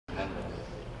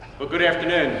Well, good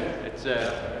afternoon. It's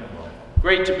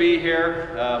great to be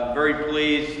here. Very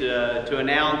pleased to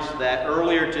announce that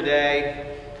earlier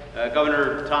today,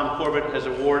 Governor Tom Corbett has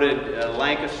awarded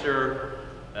Lancaster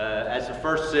as the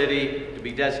first city to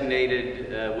be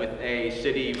designated with a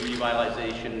City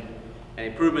Revitalization and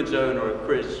Improvement Zone, or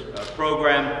CRIZ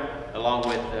program, along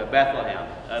with Bethlehem.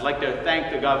 I'd like to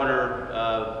thank the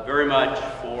Governor very much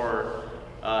for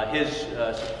his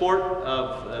support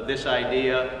of this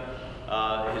idea,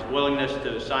 his willingness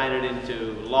to sign it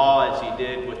into law as he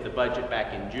did with the budget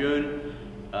back in June.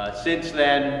 Since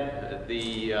then,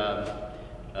 the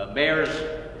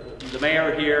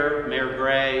mayor here, Mayor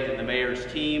Gray, and the mayor's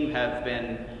team have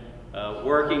been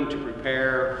working to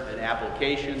prepare an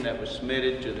application that was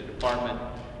submitted to the department,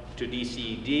 to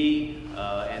DCD,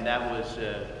 and that was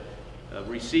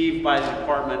received by the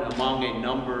department among a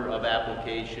number of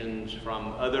applications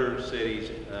from other cities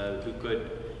who could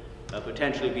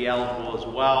potentially be eligible as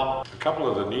well. A couple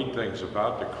of the neat things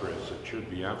about the CRIZ that should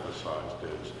be emphasized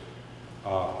is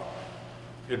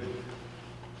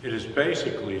it is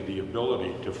basically the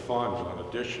ability to fund an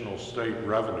additional state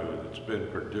revenue that's been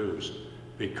produced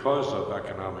because of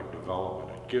economic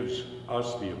development. It gives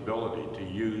us the ability to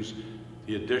use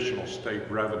the additional state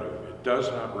revenue. It does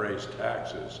not raise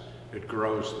taxes, it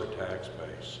grows the tax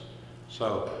base.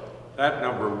 So that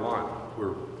number one,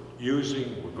 we're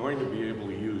going to be able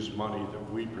to use money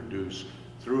that we produce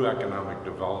through economic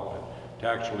development to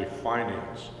actually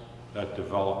finance that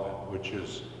development, which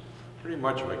is pretty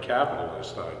much of a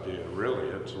capitalist idea, really.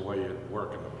 It's the way it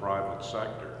works in the private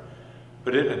sector.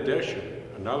 But in addition,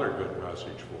 another good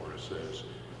message for us is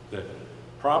that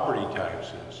property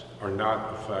taxes are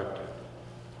not affected.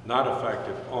 Not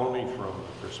affected only from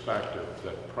the perspective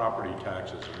that property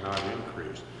taxes are not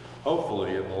increased.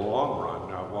 Hopefully, in the long run,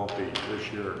 now it won't be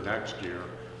this year or next year,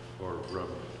 or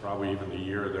probably even the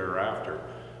year thereafter,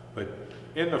 but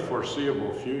in the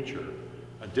foreseeable future,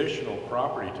 additional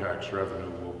property tax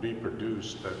revenue will be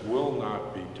produced that will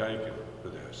not be taken for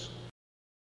this.